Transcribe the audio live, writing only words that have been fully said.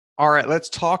All right, let's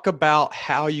talk about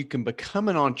how you can become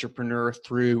an entrepreneur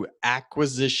through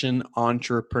acquisition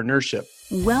entrepreneurship.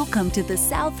 Welcome to the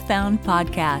Southbound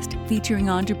Podcast, featuring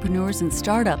entrepreneurs and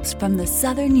startups from the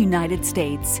Southern United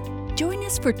States. Join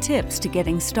us for tips to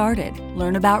getting started,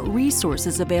 learn about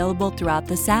resources available throughout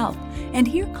the South, and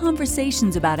hear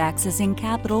conversations about accessing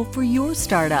capital for your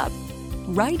startup.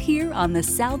 Right here on the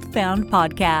Southbound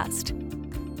Podcast.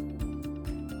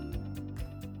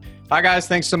 Hi, guys.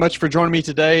 Thanks so much for joining me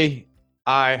today.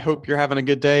 I hope you're having a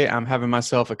good day. I'm having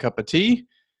myself a cup of tea.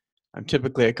 I'm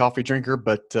typically a coffee drinker,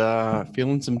 but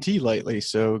feeling some tea lately,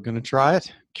 so going to try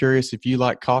it. Curious if you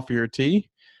like coffee or tea.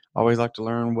 Always like to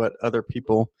learn what other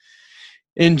people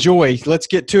enjoy. Let's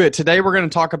get to it. Today, we're going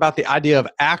to talk about the idea of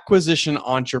acquisition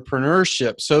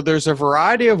entrepreneurship. So there's a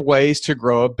variety of ways to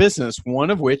grow a business, one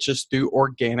of which is through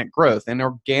organic growth. And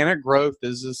organic growth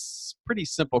is a pretty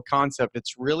simple concept.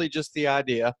 It's really just the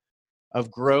idea of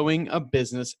growing a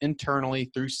business internally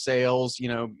through sales.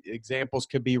 Examples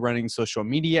could be running social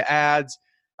media ads,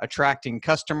 attracting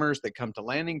customers that come to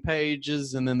landing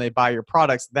pages, and then they buy your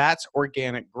products. That's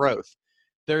organic growth.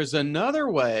 There's another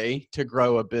way to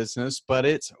grow a business, but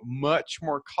it's much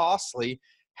more costly.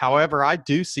 However, I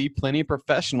do see plenty of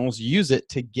professionals use it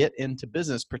to get into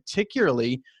business,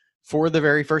 particularly for the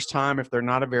very first time if they're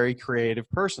not a very creative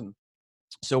person.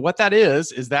 So what that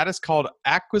is called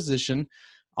acquisition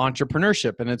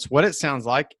entrepreneurship. And it's what it sounds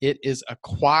like. It is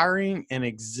acquiring an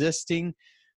existing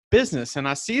business. And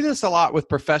I see this a lot with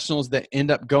professionals that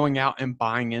end up going out and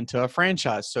buying into a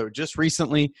franchise. So just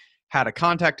recently had a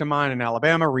contact of mine in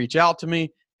Alabama reach out to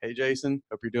me. Hey, Jason,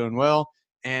 hope you're doing well.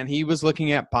 And he was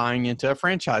looking at buying into a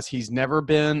franchise. He's never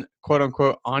been, quote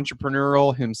unquote,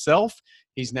 entrepreneurial himself.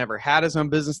 He's never had his own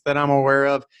business that I'm aware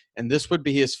of. And this would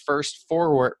be his first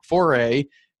foray,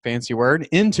 fancy word,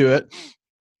 into it.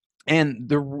 And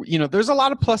there's a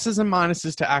lot of pluses and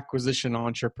minuses to acquisition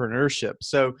entrepreneurship.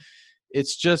 So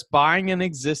it's just buying an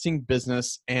existing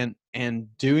business and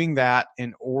doing that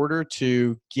in order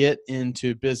to get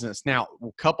into business. Now, a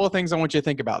couple of things I want you to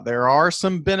think about. There are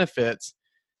some benefits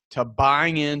to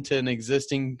buying into an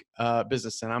existing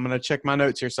business. And I'm going to check my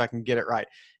notes here so I can get it right.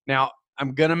 Now,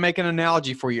 I'm going to make an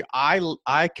analogy for you.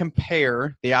 I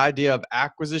compare the idea of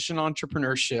acquisition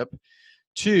entrepreneurship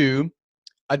to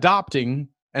adopting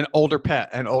an older pet,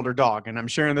 an older dog. And I'm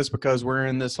sharing this because we're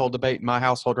in this whole debate in my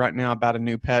household right now about a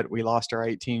new pet. We lost our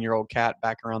 18-year-old cat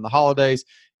back around the holidays,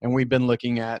 and we've been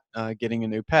looking at getting a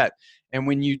new pet. And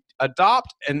when you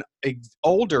adopt an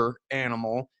older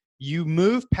animal, you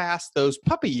move past those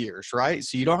puppy years, right?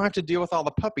 So you don't have to deal with all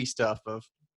the puppy stuff of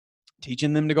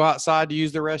teaching them to go outside to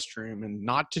use the restroom and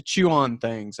not to chew on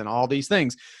things and all these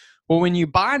things. Well, when you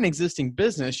buy an existing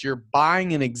business, you're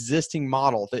buying an existing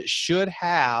model that should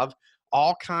have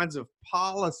all kinds of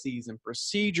policies and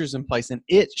procedures in place. And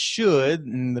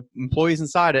and the employees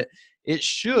inside it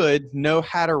should know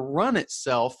how to run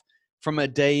itself from a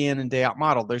day in and day out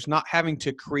model. There's not having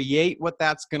to create what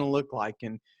that's going to look like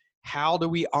and how do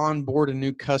we onboard a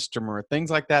new customer, things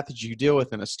like that you deal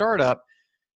with in a startup.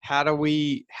 How do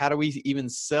we even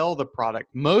sell the product?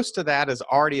 Most of that is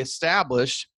already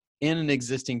established in an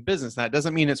existing business. That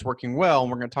doesn't mean it's working well, and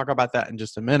we're going to talk about that in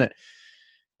just a minute.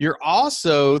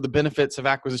 The benefits of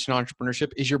acquisition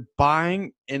entrepreneurship is you're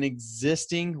buying an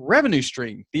existing revenue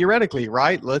stream, theoretically,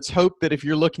 right? Let's hope that if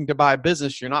you're looking to buy a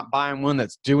business, you're not buying one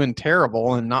that's doing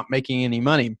terrible and not making any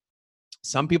money.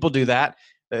 Some people do that.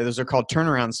 Those are called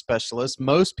turnaround specialists.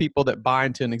 Most people that buy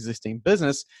into an existing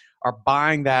business are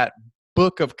buying that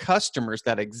book of customers,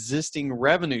 that existing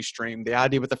revenue stream. The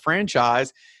idea with the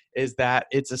franchise is that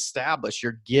it's established.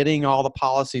 You're getting all the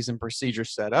policies and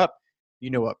procedures set up. You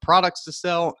know what products to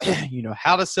sell, you know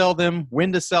how to sell them,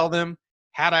 when to sell them,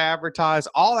 how to advertise,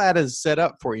 all that is set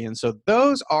up for you. And so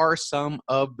those are some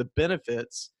of the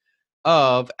benefits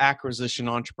of acquisition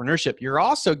entrepreneurship. You're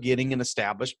also getting an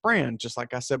established brand, just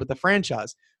like I said with the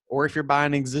franchise. Or if you're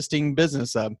buying an existing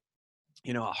business, a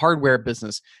hardware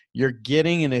business, you're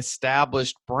getting an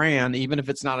established brand, even if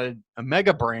it's not a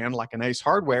mega brand like an Ace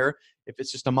Hardware. If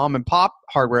it's just a mom and pop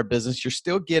hardware business, you're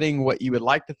still getting what you would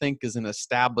like to think is an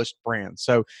established brand.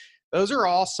 So those are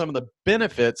all some of the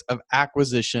benefits of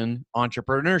acquisition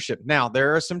entrepreneurship. Now,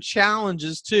 there are some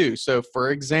challenges too. So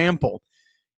for example,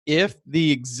 if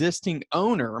the existing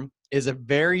owner is a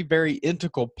very, very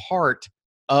integral part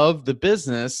of the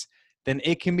business, then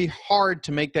it can be hard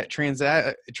to make that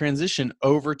transition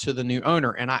over to the new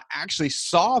owner. And I actually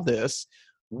saw this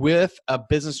with a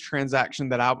business transaction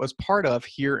that I was part of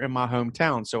here in my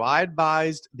hometown. So I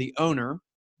advised the owner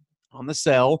on the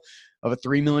sale of a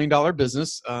 $3 million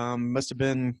business. Must have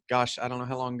been, I don't know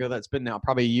how long ago that's been now,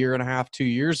 probably a year and a half, 2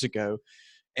 years ago.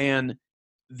 And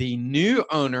the new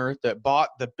owner that bought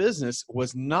the business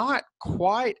was not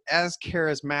quite as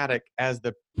charismatic as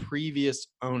the previous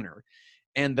owner.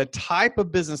 And the type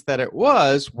of business that it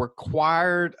was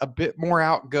required a bit more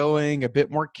outgoing, a bit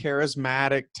more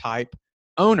charismatic type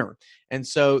owner. And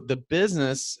so the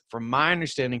business, from my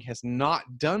understanding, has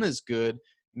not done as good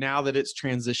now that it's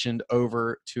transitioned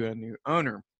over to a new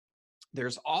owner.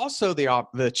 There's also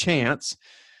the chance,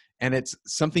 and it's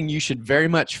something you should very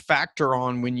much factor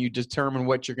on when you determine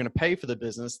what you're going to pay for the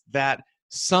business, that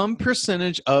some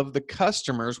percentage of the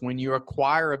customers, when you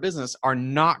acquire a business, are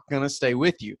not going to stay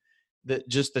with you. That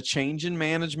just the change in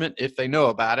management, if they know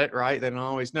about it, right? They don't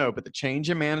always know, but the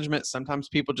change in management, sometimes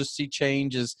people just see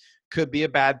change as could be a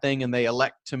bad thing and they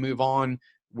elect to move on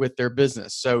with their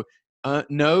business. So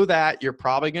know that you're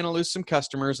probably going to lose some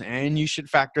customers, and you should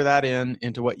factor that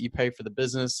into what you pay for the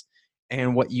business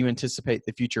and what you anticipate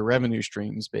the future revenue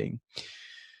streams being.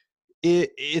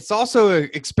 It's also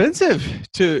expensive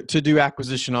to do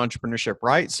acquisition entrepreneurship,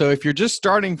 right? So if you're just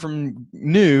starting from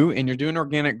new and you're doing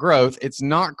organic growth, it's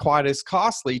not quite as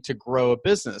costly to grow a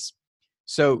business.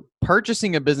 So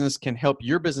purchasing a business can help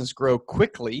your business grow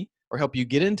quickly or help you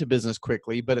get into business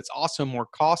quickly, but it's also more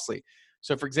costly.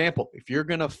 So for example, if you're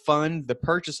going to fund the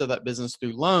purchase of that business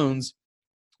through loans,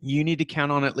 you need to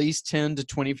count on at least 10 to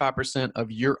 25%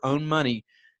 of your own money,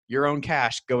 your own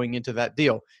cash going into that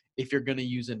deal. If you're going to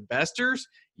use investors,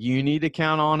 you need to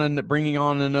count on and bringing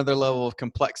on another level of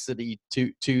complexity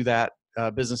to that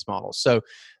business model. So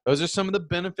those are some of the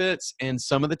benefits and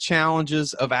some of the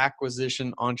challenges of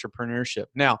acquisition entrepreneurship.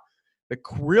 Now, the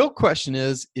real question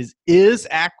is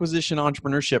acquisition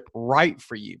entrepreneurship right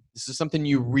for you? This is something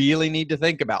you really need to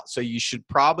think about. So you should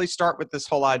probably start with this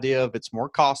whole idea of it's more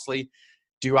costly.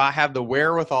 Do I have the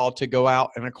wherewithal to go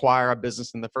out and acquire a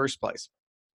business in the first place?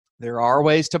 There are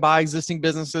ways to buy existing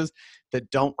businesses that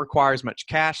don't require as much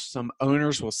cash. Some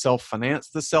owners will self-finance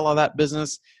the sale of that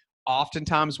business.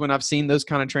 Oftentimes when I've seen those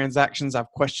kind of transactions,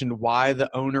 I've questioned why the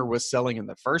owner was selling in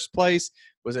the first place.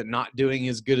 Was it not doing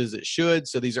as good as it should?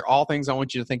 So these are all things I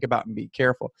want you to think about and be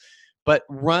careful. But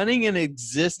running an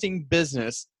existing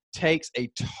business takes a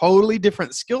totally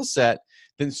different skill set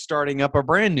than starting up a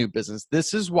brand new business.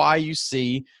 This is why you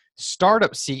see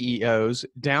startup CEOs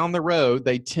down the road,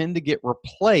 they tend to get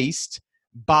replaced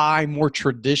by more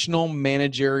traditional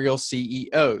managerial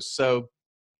CEOs. So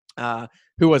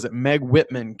who was it? Meg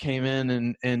Whitman came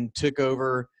in and took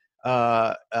over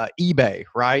eBay,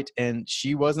 right? And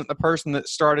she wasn't the person that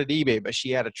started eBay, but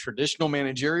she had a traditional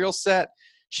managerial set.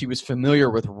 She was familiar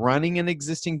with running an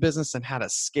existing business and how to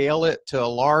scale it to a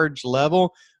large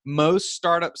level. Most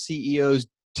startup CEOs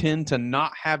tend to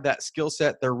not have that skill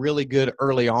set. They're really good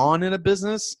early on in a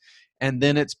business, and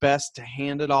then it's best to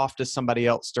hand it off to somebody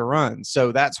else to run.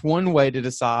 So that's one way to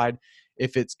decide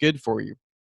if it's good for you.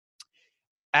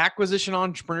 Acquisition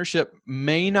entrepreneurship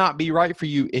may not be right for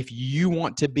you if you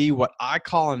want to be what I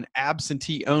call an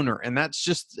absentee owner. And that's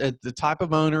just the type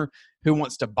of owner who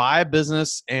wants to buy a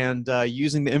business and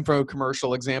using the info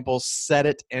commercial example, set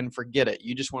it and forget it.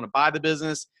 You just want to buy the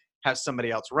business, have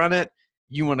somebody else run it.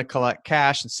 You want to collect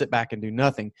cash and sit back and do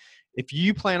nothing. If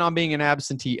you plan on being an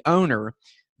absentee owner,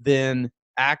 then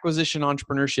acquisition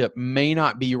entrepreneurship may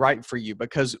not be right for you,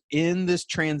 because in this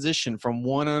transition from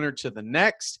one owner to the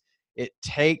next, it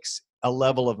takes a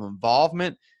level of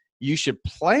involvement. You should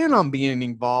plan on being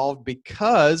involved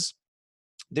because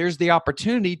there's the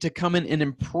opportunity to come in and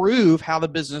improve how the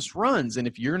business runs. And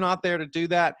if you're not there to do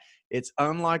that, it's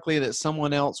unlikely that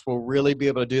someone else will really be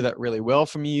able to do that really well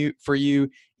for you,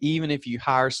 even if you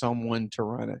hire someone to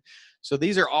run it. So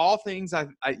these are all things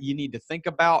you need to think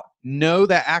about. Know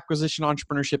that acquisition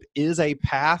entrepreneurship is a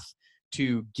path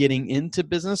to getting into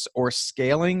business or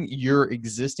scaling your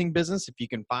existing business. If you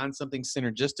can find something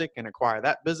synergistic and acquire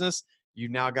that business,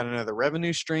 you've now got another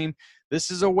revenue stream.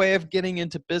 This is a way of getting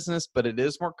into business, but it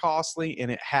is more costly and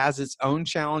it has its own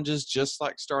challenges, just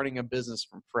like starting a business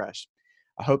from fresh.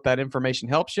 I hope that information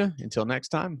helps you. Until next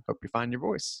time, hope you find your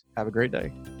voice. Have a great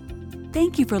day.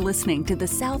 Thank you for listening to the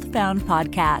Southbound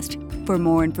Podcast. For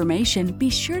more information, be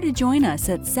sure to join us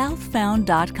at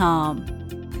southbound.com.